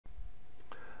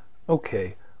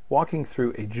Okay, walking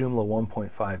through a Joomla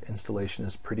 1.5 installation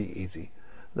is pretty easy.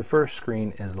 The first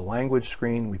screen is the language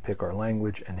screen. We pick our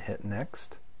language and hit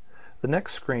next. The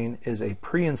next screen is a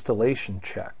pre-installation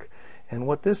check, and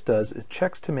what this does is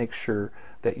checks to make sure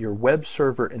that your web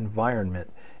server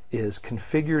environment is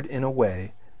configured in a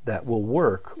way that will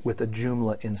work with a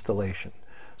Joomla installation.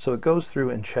 So it goes through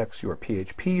and checks your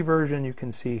PHP version, you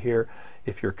can see here,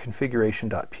 if your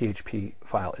configuration.php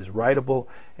file is writable,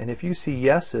 and if you see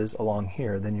yeses along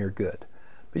here, then you're good.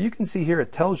 But you can see here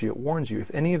it tells you, it warns you, if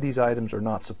any of these items are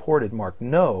not supported, mark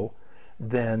no,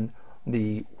 then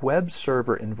the web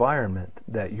server environment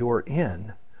that you're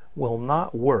in will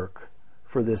not work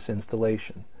for this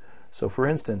installation. So for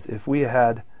instance, if we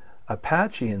had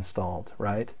Apache installed,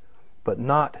 right, but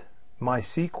not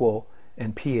MySQL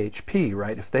and PHP,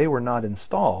 right, if they were not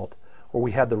installed, or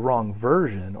we had the wrong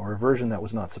version or a version that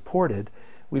was not supported,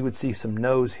 we would see some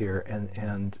no's here,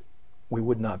 and we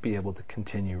would not be able to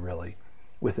continue really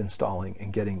with installing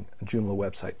and getting a Joomla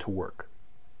website to work.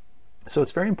 So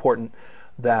it's very important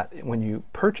that when you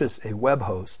purchase a web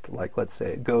host, like let's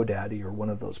say GoDaddy or one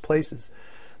of those places,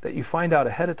 that you find out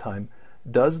ahead of time,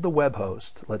 does the web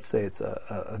host, let's say it's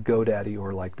a GoDaddy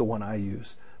or like the one I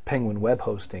use, Penguin Web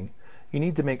Hosting, you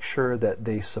need to make sure that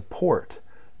they support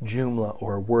Joomla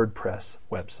or WordPress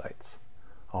websites.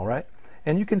 All right?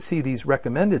 And you can see these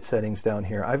recommended settings down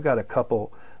here. I've got a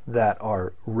couple that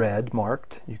are red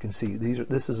marked. You can see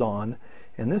this is on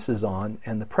and this is on,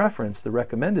 and the preference, the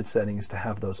recommended setting, is to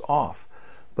have those off.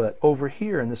 But over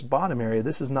here in this bottom area,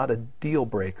 this is not a deal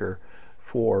breaker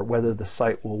for whether the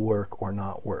site will work or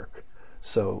not work.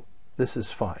 So this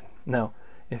is fine. Now,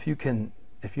 if you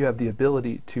have the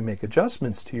ability to make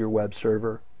adjustments to your web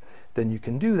server, then you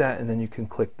can do that, and then you can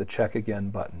click the check again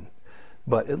button.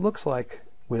 But it looks like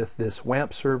with this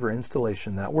WAMP server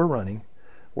installation that we're running,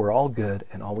 we're all good,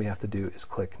 and all we have to do is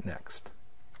click next.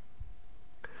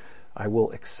 I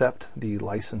will accept the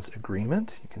license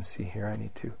agreement. You can see here I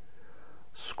need to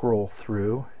scroll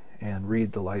through and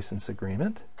read the license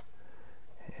agreement,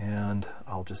 and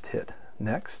I'll just hit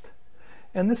next.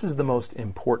 And this is the most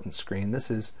important screen. This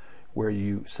is where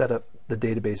you set up the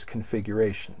database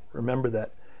configuration. Remember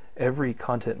that every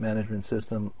content management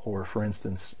system, or for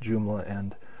instance Joomla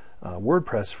and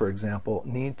WordPress for example,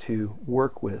 need to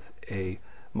work with a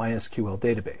MySQL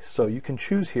database. So you can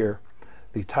choose here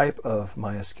the type of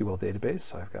MySQL database.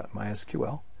 So I've got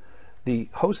MySQL. The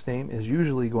host name is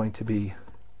usually going to be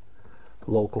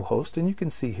localhost, and you can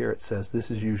see here it says this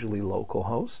is usually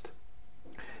localhost.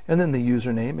 And then the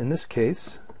username, in this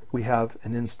case we have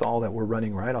an install that we're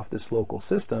running right off this local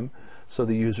system, so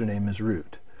the username is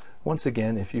root. Once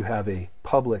again, if you have a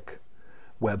public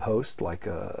web host like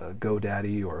a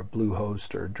GoDaddy or a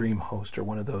Bluehost or a DreamHost or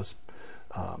one of those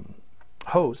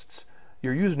hosts,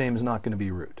 your username is not going to be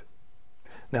root.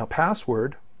 Now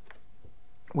password,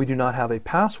 we do not have a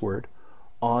password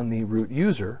on the root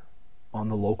user on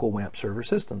the local WAMP server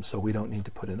system, so we don't need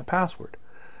to put in a password.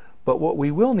 But what we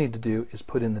will need to do is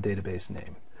put in the database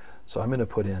name. So I'm going to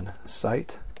put in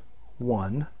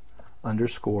site1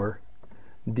 underscore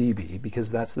DB,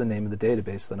 because that's the name of the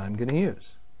database that I'm going to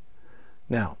use.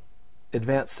 Now,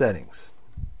 advanced settings.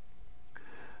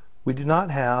 We do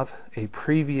not have a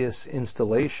previous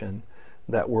installation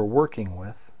that we're working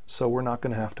with, so we're not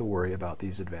going to have to worry about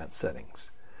these advanced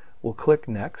settings. We'll click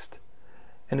next,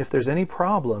 and if there's any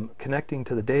problem connecting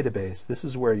to the database, this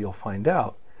is where you'll find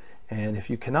out. And if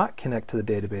you cannot connect to the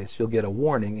database, you'll get a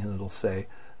warning, and it'll say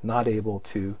not able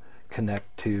to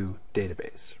connect to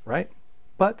database, right?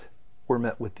 But we're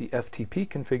met with the FTP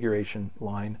configuration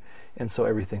line, and so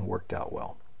everything worked out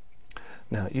well.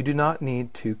 Now, you do not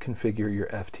need to configure your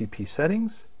FTP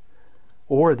settings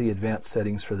or the advanced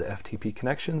settings for the FTP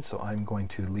connection, so I'm going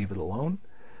to leave it alone.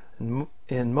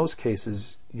 In most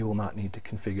cases, you will not need to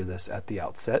configure this at the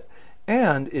outset.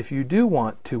 And if you do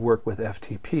want to work with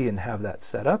FTP and have that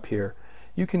set up here,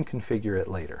 you can configure it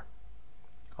later.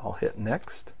 I'll hit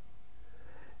next,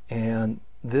 and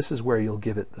this is where you'll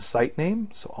give it the site name.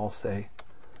 So I'll say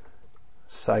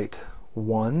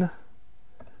site1,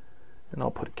 and I'll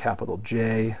put a capital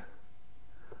J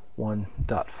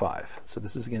 1.5. So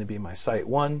this is going to be my site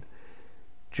 1,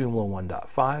 Joomla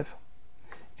 1.5.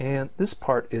 And this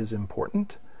part is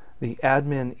important, the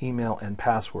admin email and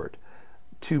password.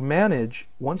 To manage,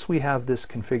 once we have this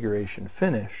configuration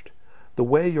finished, the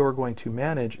way you're going to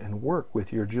manage and work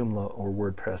with your Joomla or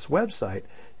WordPress website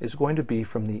is going to be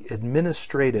from the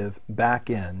administrative back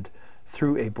end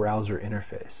through a browser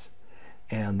interface.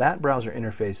 And that browser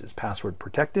interface is password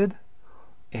protected,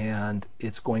 and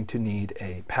it's going to need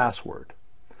a password.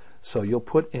 So you'll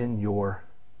put in your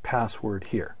password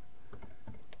here.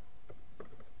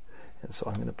 And so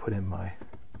I'm going to put in my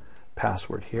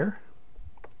password here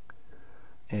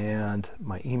and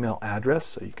my email address.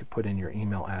 So you could put in your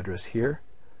email address here.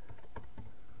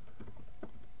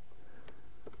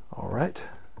 All right.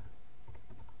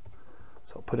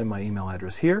 So I'll put in my email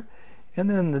address here. And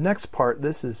then the next part,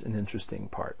 this is an interesting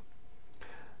part.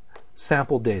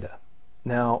 Sample data.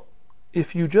 Now,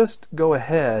 if you just go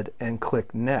ahead and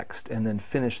click Next and then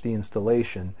finish the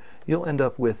installation, you'll end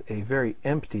up with a very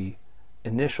empty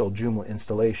initial Joomla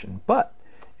installation. But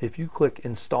if you click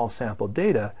Install Sample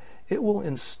Data, it will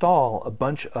install a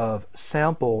bunch of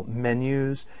sample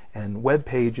menus and web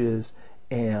pages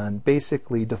and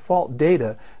basically default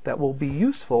data that will be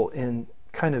useful in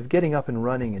kind of getting up and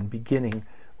running and beginning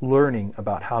learning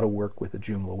about how to work with a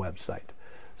Joomla website.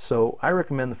 So I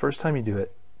recommend the first time you do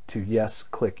it to, yes,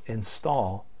 click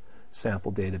Install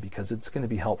Sample Data, because it's going to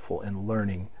be helpful in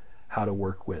learning how to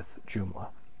work with Joomla.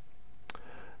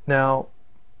 Now,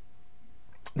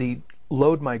 the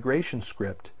load migration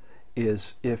script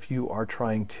is if you are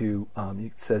trying to,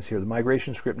 it says here, the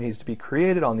migration script needs to be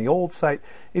created on the old site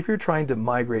if you're trying to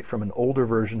migrate from an older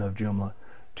version of Joomla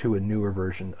to a newer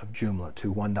version of Joomla,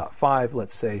 to 1.5,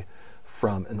 let's say,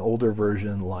 from an older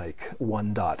version like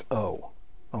 1.0.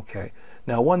 Okay,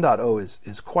 now 1.0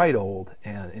 is quite old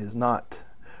and is not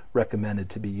recommended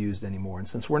to be used anymore. And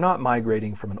since we're not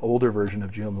migrating from an older version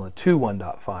of Joomla to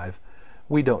 1.5,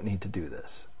 we don't need to do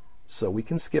this. So we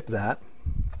can skip that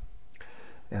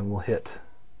and we'll hit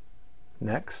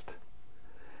Next.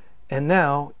 And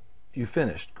now you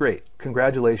finished. Great.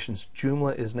 Congratulations,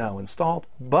 Joomla is now installed,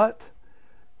 but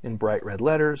in bright red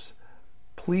letters,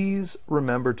 please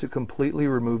remember to completely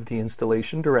remove the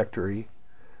installation directory,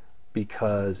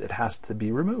 because it has to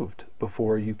be removed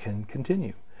before you can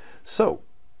continue. So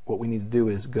what we need to do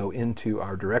is go into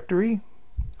our directory.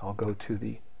 I'll go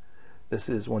to this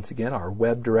is once again our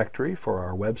web directory for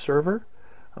our web server.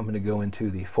 I'm going to go into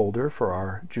the folder for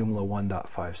our Joomla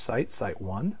 1.5 site, site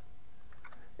 1,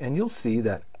 and you'll see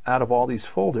that out of all these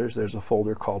folders there's a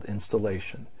folder called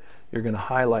installation. You're going to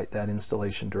highlight that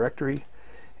installation directory,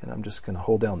 and I'm just going to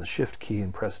hold down the Shift key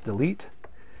and press delete,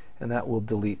 and that will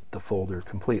delete the folder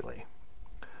completely.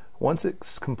 Once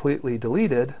it's completely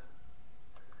deleted,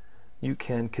 you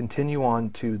can continue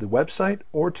on to the website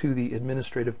or to the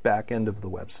administrative back end of the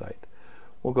website.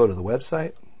 We'll go to the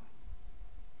website,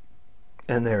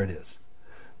 and there it is.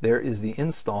 There is the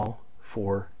install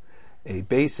for a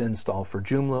base install for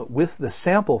Joomla with the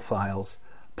sample files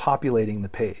populating the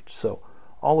page. So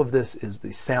all of this is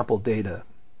the sample data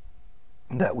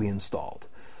that we installed.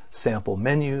 Sample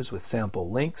menus with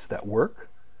sample links that work.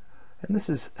 And this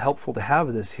is helpful to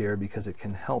have this here because it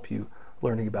can help you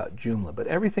learning about Joomla. But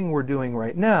everything we're doing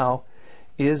right now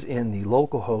is in the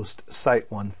localhost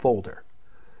site1 folder.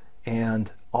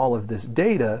 And all of this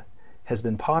data has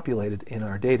been populated in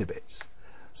our database.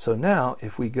 So now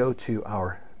if we go to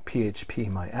our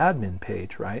phpMyAdmin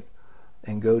page, right,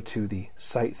 and go to the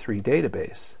site3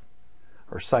 database,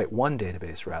 or site1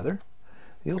 database rather,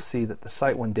 you'll see that the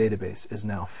site1 database is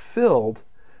now filled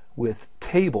with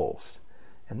tables,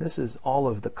 and this is all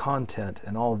of the content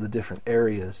and all of the different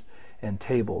areas and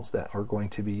tables that are going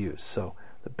to be used. So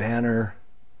the banner,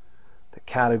 the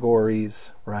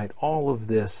categories, right, all of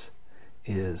this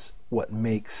is what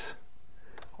makes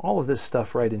all of this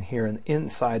stuff right in here and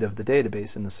inside of the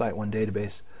database, in the site1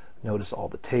 database. Notice all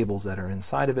the tables that are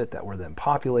inside of it that were then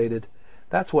populated.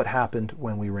 That's what happened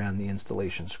when we ran the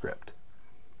installation script.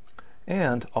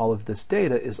 And all of this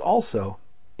data is also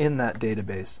in that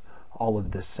database, all of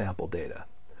this sample data.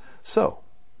 So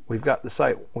we've got the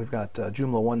site, we've got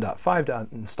Joomla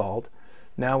 1.5 installed.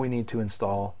 Now we need to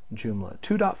install Joomla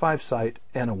 2.5 site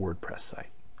and a WordPress site.